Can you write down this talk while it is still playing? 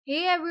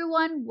Hey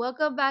everyone,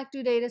 welcome back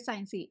to Data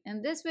Sciencey.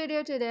 In this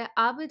video today,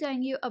 I'll be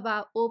telling you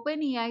about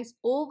OpenAI's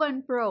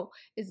O1 Pro.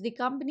 It's the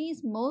company's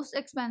most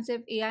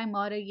expensive AI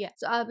model yet.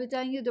 So I'll be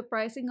telling you the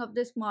pricing of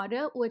this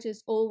model, which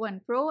is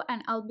O1 Pro,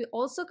 and I'll be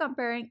also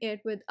comparing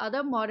it with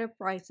other model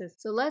prices.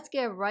 So let's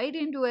get right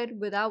into it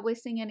without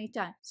wasting any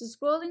time. So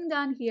scrolling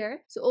down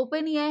here, so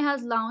OpenAI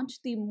has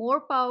launched the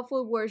more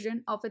powerful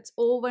version of its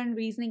O1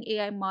 reasoning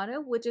AI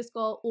model, which is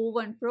called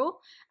O1 Pro,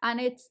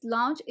 and it's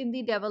launched in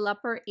the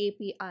developer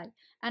API.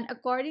 And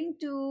according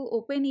to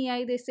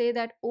OpenAI, they say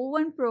that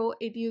O1 Pro,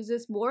 it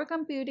uses more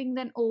computing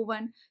than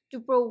O1 to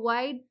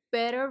provide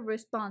better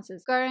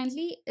responses.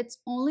 Currently, it's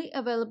only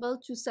available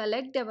to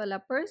select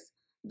developers,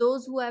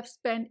 those who have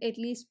spent at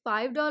least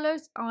 $5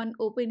 on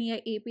OpenAI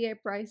API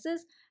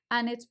prices,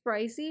 and it's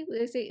pricey.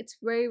 They say it's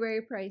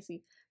very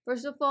pricey.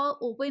 First of all,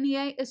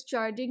 OpenAI is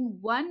charging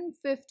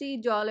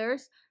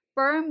 $150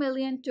 per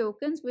million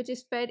tokens, which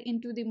is fed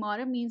into the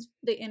model, means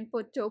the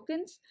input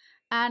tokens,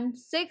 and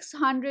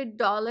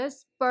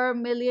 $600 per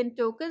million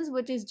tokens,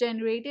 which is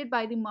generated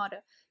by the model.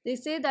 They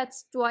say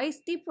that's twice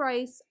the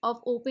price of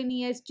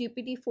OpenAI's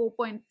GPT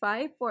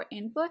 4.5 for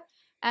input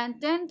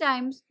and 10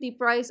 times the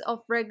price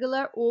of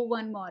regular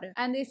O1 model.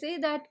 And they say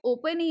that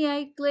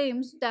OpenAI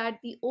claims that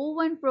the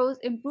O1 Pro's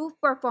improved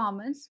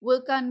performance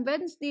will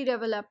convince the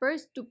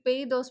developers to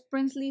pay those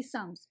princely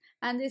sums.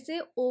 And they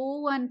say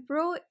O1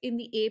 Pro in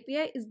the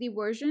API is the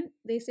version.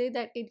 They say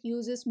that it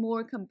uses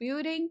more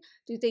computing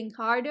to think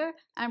harder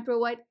and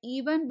provide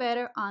even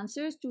better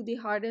answers to the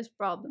hardest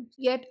problems.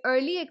 Yet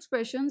early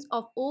expressions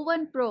of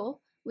O1 Pro,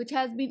 which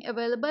has been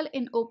available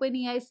in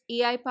OpenAI's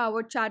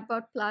AI-powered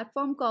chatbot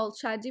platform called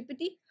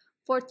ChatGPT.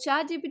 For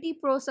ChatGPT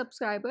Pro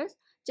subscribers,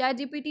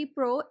 ChatGPT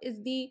Pro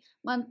is the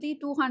monthly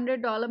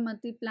 $200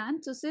 monthly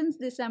plan. So since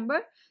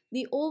December,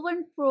 the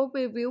O1 Pro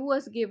preview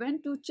was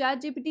given to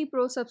ChatGPT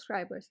Pro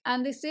subscribers.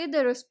 And they say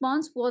the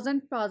response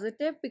wasn't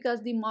positive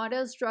because the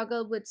model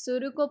struggled with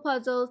Sudoku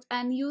puzzles,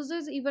 and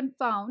users even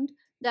found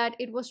that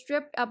it was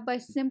tripped up by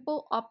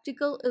simple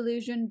optical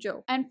illusion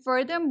joke. And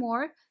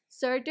furthermore,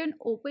 certain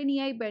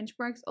OpenAI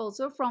benchmarks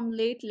also from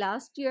late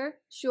last year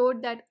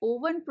showed that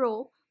O1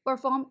 Pro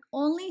performed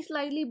only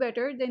slightly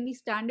better than the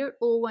standard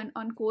O1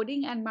 on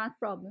coding and math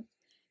problems.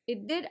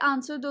 It did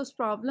answer those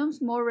problems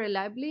more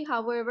reliably,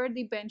 however,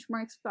 the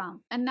benchmarks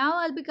found. And now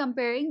I'll be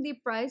comparing the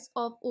price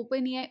of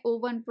OpenAI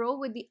O1 Pro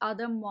with the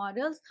other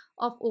models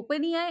of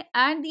OpenAI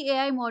and the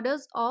AI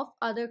models of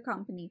other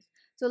companies.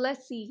 So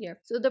let's see here.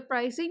 So the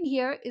pricing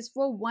here is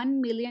for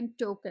 1 million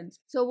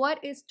tokens. So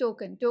what is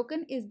token?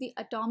 Token is the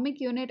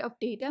atomic unit of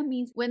data,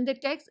 means when the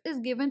text is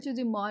given to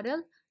the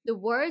model, the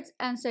words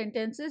and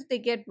sentences, they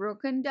get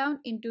broken down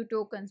into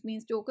tokens,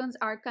 means tokens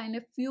are kind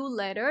of few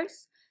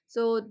letters.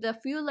 So the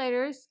few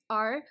letters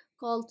are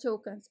called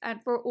tokens. And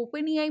for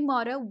OpenAI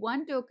model,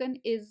 one token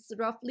is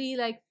roughly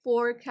like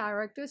 4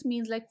 characters,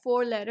 means like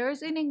 4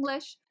 letters in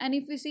English. And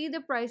if you see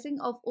the pricing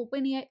of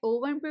OpenAI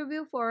O1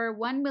 preview for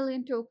 1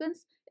 million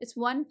tokens, it's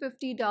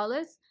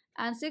 $150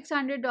 and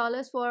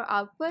 $600 for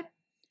output.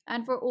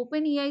 And for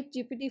OpenAI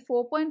GPT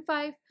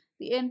 4.5,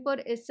 the input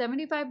is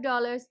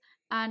 $75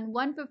 and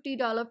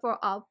 $150 for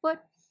output.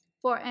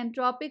 For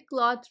Anthropic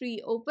Claude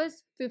 3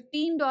 Opus,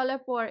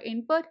 $15 for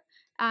input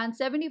and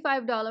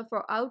 $75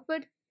 for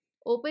output.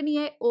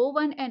 OpenAI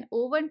O1 and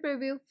O1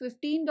 preview,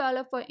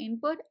 $15 for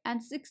input and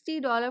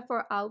 $60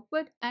 for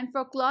output. And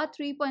for Claude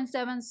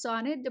 3.7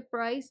 Sonnet, the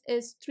price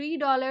is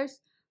 $3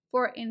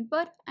 for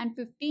input and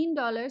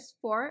 $15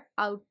 for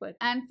output.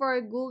 And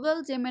for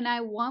Google Gemini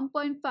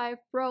 1.5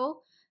 Pro,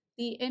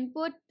 the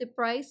input, the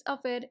price of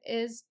it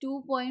is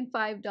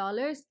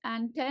 $2.5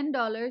 and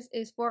 $10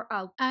 is for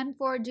out. And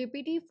for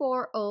GPT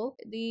 4o,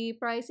 the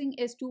pricing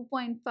is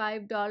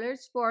 $2.5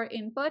 for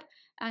input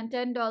and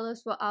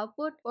 $10 for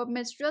output. For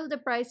Mistral, the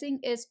pricing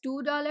is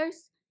 $2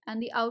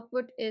 and the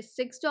output is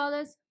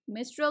 $6.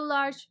 Mistral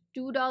Large,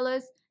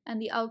 $2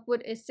 and the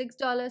output is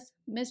 $6.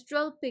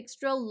 Mistral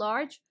Pixtral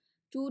Large,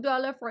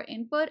 $2 for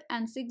input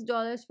and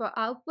 $6 for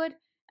output.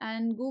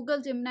 And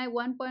Google Gemini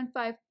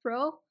 1.5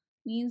 Pro,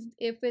 means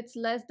if it's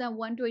less than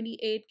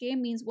 128k,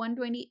 means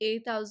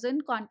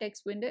 128,000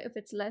 context window. If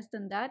it's less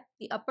than that,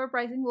 the upper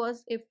pricing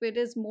was if it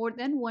is more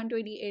than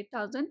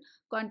 128,000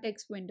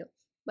 context window.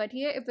 But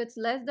here, if it's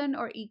less than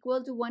or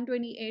equal to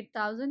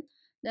 128,000,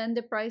 then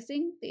the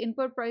pricing, the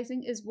input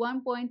pricing is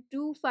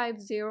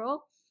 $1.250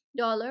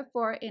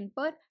 for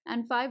input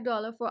and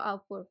 $5 for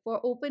output.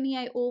 For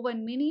OpenAI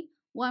O1 Mini,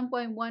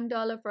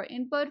 $1.1 for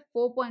input,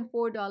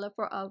 $4.4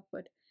 for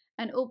output.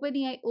 And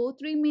OpenAI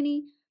O3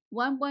 Mini,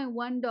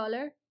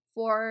 $1.1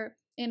 for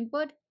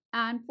input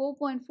and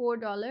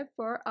 $4.4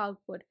 for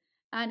output.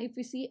 And if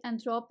you see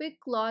Anthropic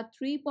Claude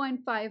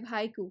 3.5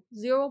 Haiku,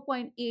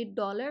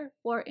 $0.8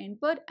 for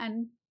input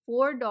and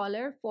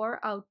 $4 for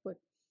output.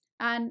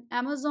 And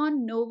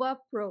Amazon Nova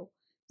Pro,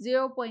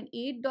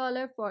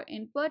 $0.8 for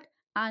input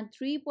and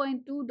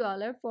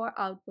 $3.2 for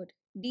output.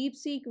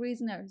 DeepSeek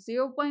Reasoner,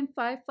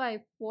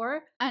 0.55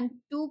 for and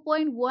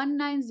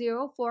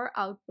 2.190 for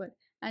output.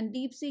 And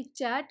DeepSeek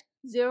Chat,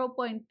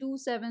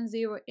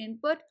 0.270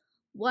 input,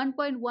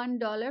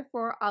 $1.1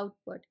 for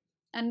output.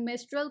 And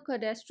Mistral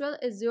Cadastral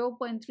is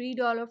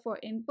 $0.3 for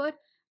input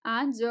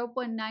and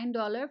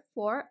 $0.9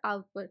 for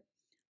output.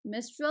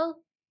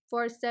 Mistral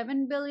for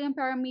 7 billion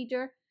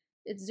parameter,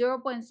 it's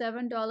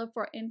 $0.7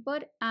 for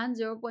input and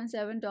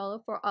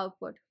 $0.7 for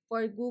output.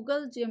 For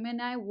Google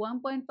Gemini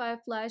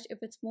 1.5 Flash,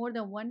 if it's more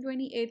than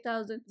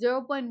 128,000,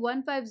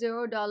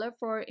 $0.150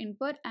 for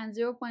input and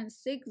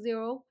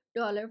 $0.60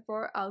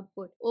 for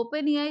output.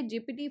 OpenAI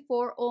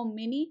GPT-4o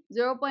Mini,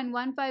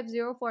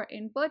 $0.150 for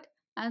input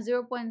and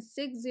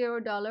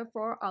 $0.60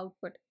 for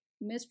output.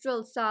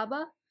 Mistral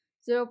Saba,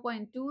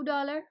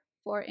 $0.2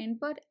 for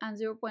input and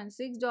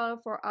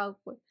 $0.6 for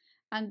output.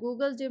 And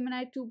Google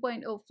Gemini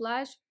 2.0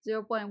 Flash,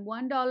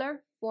 $0.1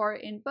 for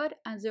input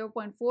and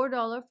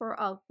 $0.4 for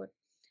output.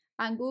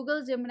 And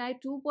Google Gemini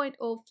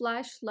 2.0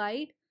 Flash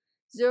Lite,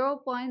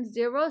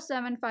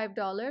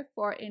 $0.075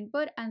 for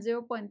input and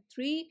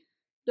 $0.3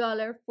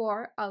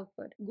 for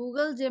output.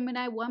 Google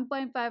Gemini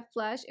 1.5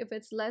 Flash, if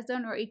it's less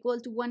than or equal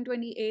to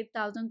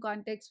 128,000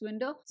 context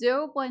window,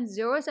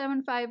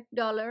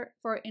 $0.075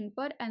 for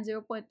input and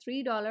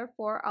 $0.3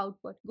 for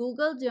output.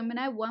 Google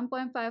Gemini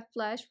 1.5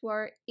 Flash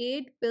for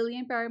 8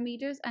 billion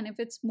parameters, and if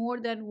it's more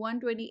than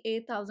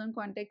 128,000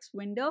 context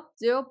window,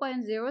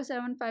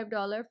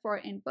 $0.075 for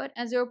input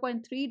and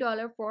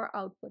 $0.3 for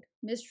output.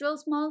 Mistral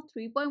Small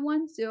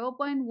 3.1,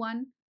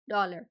 $0.1,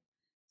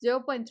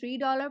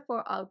 $0.3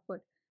 for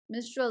output.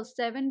 Mistral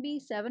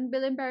 7B, 7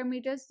 billion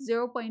parameters,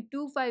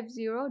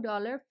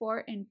 $0.250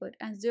 for input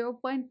and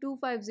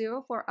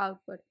 $0.250 for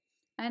output.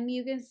 And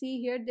you can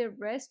see here the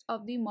rest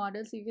of the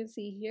models. You can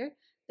see here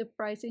the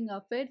pricing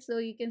of it. So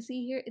you can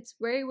see here it's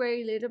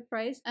very little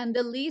price, and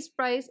the least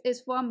price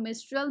is for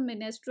Mistral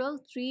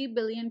 3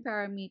 billion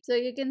parameters. So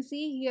you can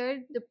see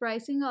here the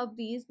pricing of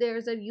these.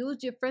 There's a huge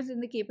difference in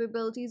the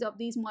capabilities of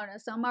these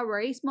models. Some are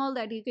very small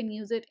that you can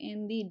use it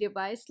in the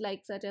device,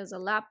 like such as a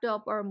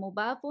laptop or a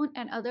mobile phone,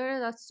 and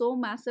others are so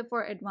massive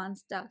for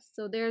advanced tasks.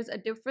 So there's a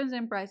difference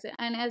in pricing.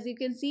 And as you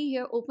can see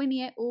here,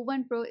 OpenAI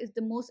O1 Pro is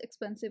the most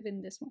expensive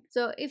in this one.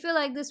 So if you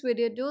like this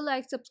video, do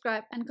like,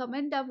 subscribe, and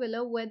comment down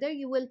below whether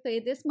you will pay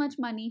this much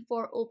money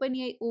for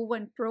OpenAI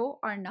O1 Pro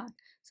or not.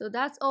 So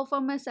that's all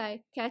from my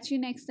side. Catch you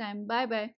next time. Bye bye.